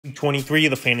Week 23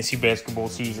 of the fantasy basketball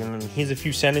season, and here's a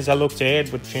few centers I look to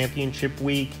add with championship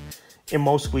week in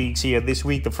most leagues here. This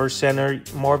week, the first center,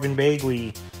 Marvin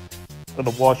Bagley of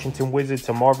the Washington Wizards.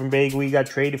 So Marvin Bagley got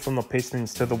traded from the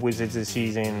Pistons to the Wizards this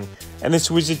season. And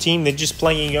this Wizard team, they're just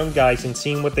playing young guys and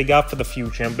seeing what they got for the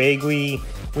future. And Bagley,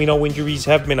 we know injuries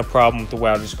have been a problem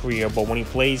throughout his career, but when he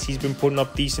plays, he's been putting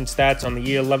up decent stats on the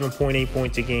year. 11.8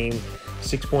 points a game,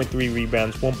 6.3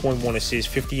 rebounds, 1.1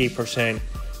 assists, 58%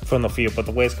 from the field. But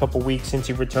the last couple weeks since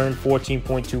he returned,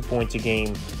 14.2 points a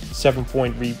game,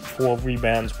 7.4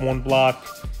 rebounds, 1 block,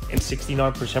 and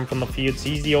 69% from the field. So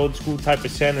he's the old school type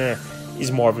of center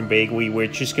is Marvin Bagley, where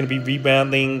it's just going to be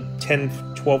rebounding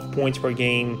 10, 12 points per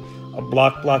game, a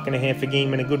block and a half a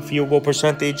game, and a good field goal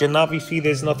percentage. And obviously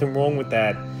there's nothing wrong with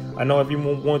that. I know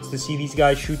everyone wants to see these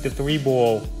guys shoot the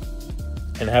 3-ball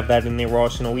and have that in their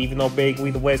arsenal, even though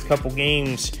Bagley, the last couple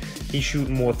games, he's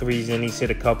shooting more threes than he's hit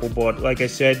a couple. But like I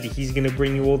said, he's going to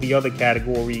bring you all the other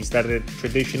categories that a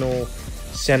traditional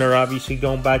center, obviously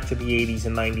going back to the 80s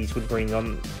and 90s, would bring.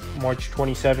 On March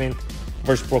 27th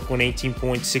versus Brooklyn, 18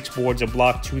 points, 6 boards, a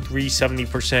block, 2 threes,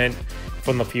 70%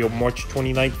 from the field. March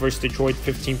 29th versus Detroit,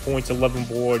 15 points, 11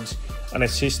 boards, an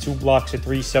assist, 2 blocks, a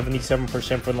 3,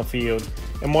 77% from the field.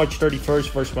 And March 31st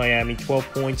versus Miami,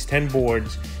 12 points, 10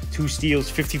 boards, 2 steals,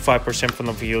 55% from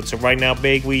the field. So right now,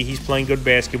 Bagley, he's playing good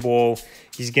basketball.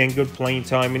 He's getting good playing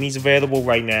time, and he's available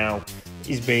right now.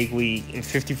 He's Bagley in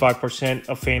 55%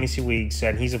 of fantasy leagues,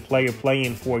 and he's a player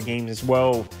playing 4 games as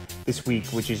well this week,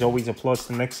 which is always a plus.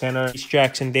 The next center is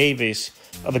Jackson Davis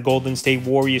of the Golden State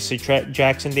Warriors. So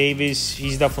Jackson Davis,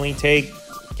 he's definitely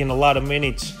taking a lot of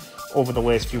minutes over the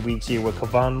last few weeks here, where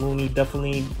Kevon Looney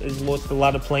definitely has lost a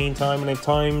lot of playing time, and at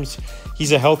times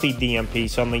he's a healthy DMP.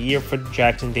 So on the year for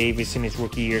Jackson Davis in his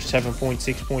rookie year,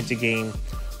 7.6 points a game,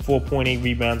 4.8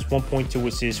 rebounds, 1.2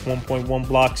 assists, 1.1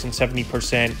 blocks, and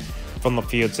 70% from the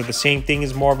field. So the same thing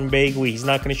as Marvin Bagley. He's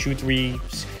not going to shoot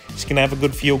threes. He's going to have a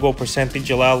good field goal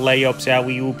percentage, allow layups,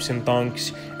 alley-oops, and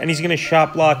dunks. And he's going to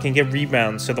shot block and get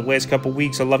rebounds. So the last couple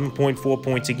weeks, 11.4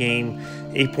 points a game,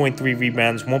 8.3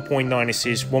 rebounds, 1.9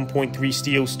 assists, 1.3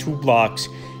 steals, 2 blocks,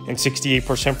 and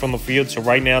 68% from the field. So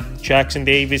right now, Jackson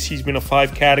Davis, he's been a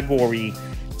 5-category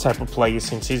type of player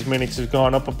since his minutes has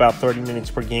gone up about 30 minutes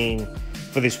per game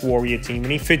for this Warrior team.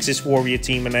 And he fits this Warrior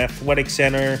team, an athletic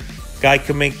center. Guy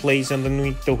can make plays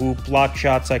underneath the hoop, block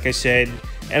shots, like I said,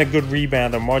 and a good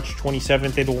rebounder. March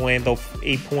 27th at Orlando,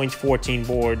 8 points, 14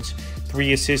 boards,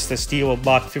 3 assists, a steal, a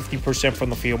block, 50%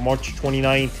 from the field. March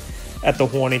 29th at the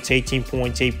Hornets, 18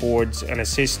 points, 8 boards, an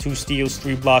assist, 2 steals,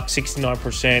 3 blocks,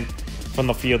 69% from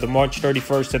the field. And March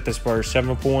 31st at the Spurs,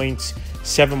 7 points,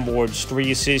 7 boards, 3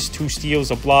 assists, 2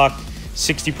 steals, a block,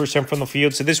 60% from the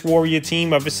field. So this Warrior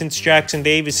team, ever since Jackson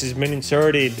Davis has been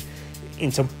inserted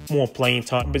into more playing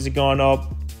time, has gone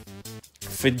up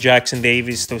for Jackson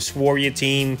Davis. This Warrior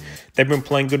team, they've been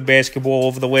playing good basketball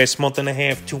over the last month and a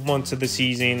half, 2 months of the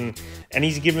season, and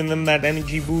he's giving them that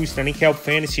energy boost. And he can help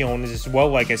fantasy owners as well,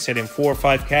 like I said, in 4 or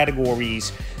 5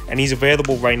 categories. And he's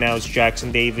available right now as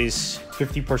Jackson Davis,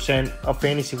 50% of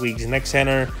fantasy leagues. Next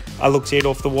center, I looked at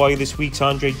off the wire this week's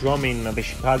Andre Drummond of the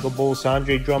Chicago Bulls.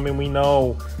 Andre Drummond, we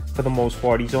know for the most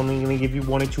part, he's only going to give you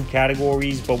 1 or 2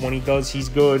 categories, but when he does, he's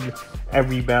good at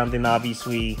rebounding,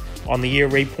 obviously. On the year,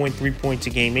 8.3 points a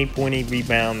game, 8.8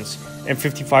 rebounds, and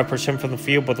 55% from the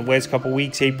field. But the last couple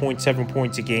weeks, 8.7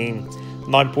 points a game,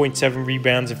 9.7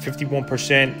 rebounds, and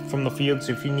 51% from the field.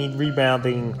 So if you need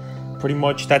rebounding, pretty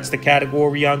much that's the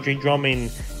category Andre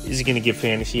Drummond is going to give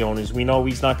fantasy owners. We know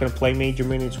he's not going to play major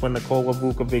minutes when Nikola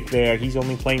Vucevic there. He's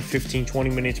only playing 15, 20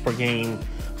 minutes per game.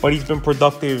 But he's been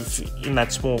productive in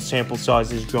that small sample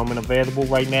size as Drummond, available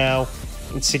right now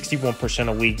in 61%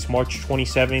 of leagues. March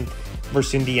 27th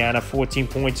versus Indiana, 14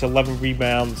 points, 11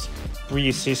 rebounds, 3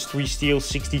 assists, 3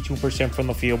 steals, 62% from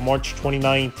the field. March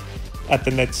 29th at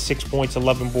the Nets, 6 points,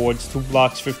 11 boards, 2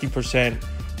 blocks, 50%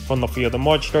 from the field. And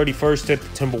March 31st at the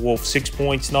Timberwolves, 6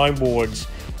 points, 9 boards,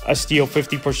 a steal,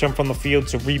 50% from the field.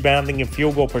 So rebounding and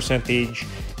field goal percentage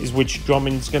is which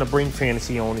Drummond's going to bring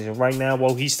fantasy owners. And right now,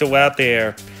 while he's still out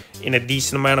there in a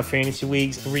decent amount of fantasy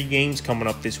leagues, 3 games coming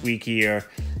up this week here.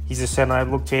 He's a center I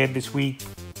looked at this week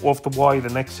off the wire. The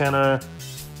next center,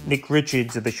 Nick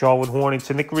Richards of the Charlotte Hornets.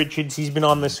 So Nick Richards, he's been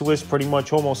on this list pretty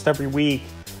much almost every week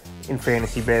in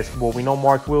fantasy basketball. We know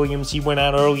Mark Williams, he went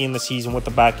out early in the season with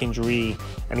a back injury,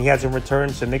 and he hasn't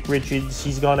returned. So Nick Richards,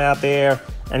 he's gone out there,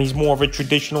 and he's more of a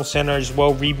traditional center as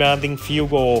well, rebounding, field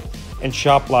goal, and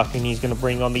shot blocking. He's going to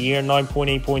bring on the year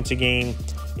 9.8 points a game,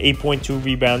 8.2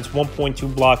 rebounds,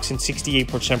 1.2 blocks, and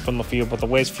 68% from the field. But the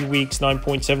last few weeks,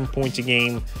 9.7 points a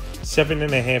game,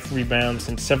 7.5 rebounds,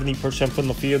 and 70% from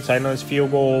the field. So I know his field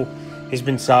goal has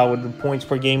been solid. The points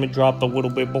per game had dropped a little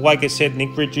bit. But like I said,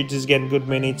 Nick Richards is getting good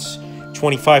minutes,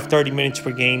 25, 30 minutes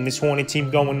per game. This Hornet team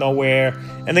going nowhere.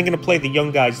 And they're going to play the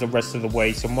young guys the rest of the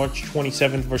way. So March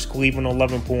 27th versus Cleveland,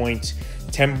 11 points.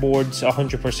 10 boards,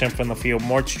 100% from the field.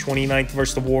 March 29th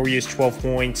versus the Warriors, 12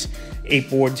 points. 8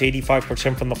 boards,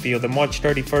 85% from the field. And March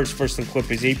 31st versus the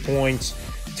Clippers, 8 points,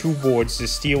 2 boards. A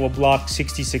steal, a block,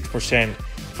 66%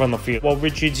 from the field. Well,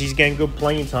 Richards, he's getting good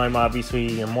playing time,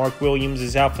 obviously. And Mark Williams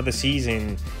is out for the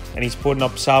season. And he's putting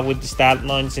up solid stat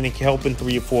lines, and he can help in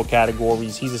 3 or 4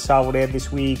 categories. He's a solid ad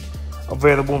this week.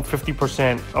 Available in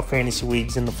 50% of fantasy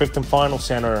leagues. In the 5th and final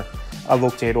center, I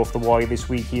looked at off the wire this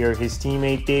week here. His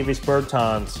teammate Davis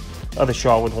Bertans of the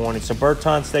Charlotte Hornets. So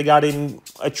Bertans, they got in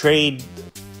a trade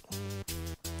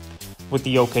with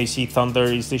the OKC Thunder.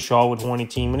 He's the Charlotte Hornet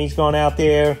team, and he's gone out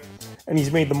there and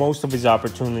he's made the most of his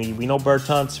opportunity. We know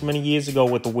Bertans many years ago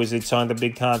with the Wizards signed a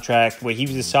big contract where he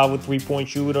was a solid 3-point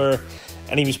shooter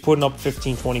and he was putting up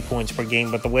 15, 20 points per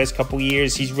game. But the last couple of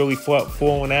years, he's really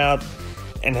fallen out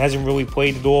and hasn't really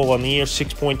played at all. On the year,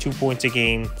 6.2 points a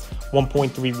game,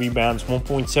 1.3 rebounds,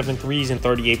 1.7 threes, and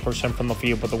 38% from the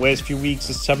field. But the last few weeks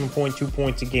is 7.2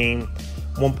 points a game,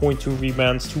 1.2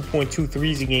 rebounds, 2.2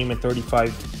 threes a game, and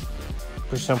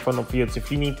 35% from the field. So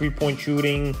if you need 3-point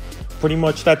shooting, pretty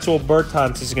much that's all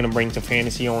Bertans is going to bring to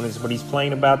fantasy owners. But he's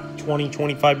playing about 20,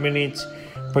 25 minutes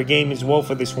per game as well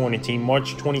for this Hornet team.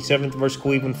 March 27th versus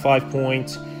Cleveland, 5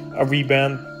 points, a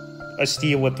rebound, a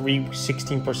steal, a 3,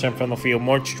 16% from the field.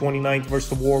 March 29th versus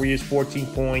the Warriors, 14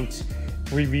 points,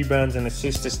 3 rebounds, and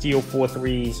assists, a steal, 4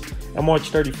 threes. And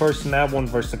March 31st in that one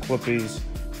versus the Clippers,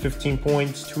 15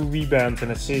 points, 2 rebounds,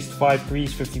 and assists, 5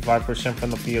 threes, 55%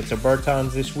 from the field. So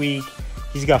Bertans this week,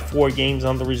 he's got 4 games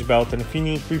under his belt. And if you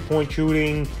need 3-point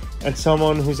shooting and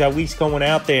someone who's at least going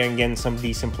out there and getting some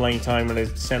decent playing time in a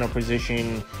center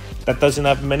position that doesn't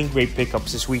have many great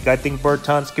pickups this week, I think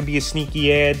Bertans could be a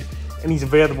sneaky ad. And he's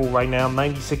available right now,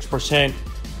 96%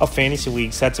 of fantasy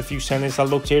leagues. That's a few centers I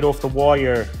looked at off the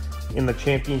wire in the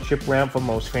championship round for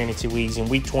most fantasy leagues in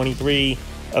week 23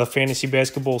 of the fantasy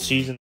basketball season.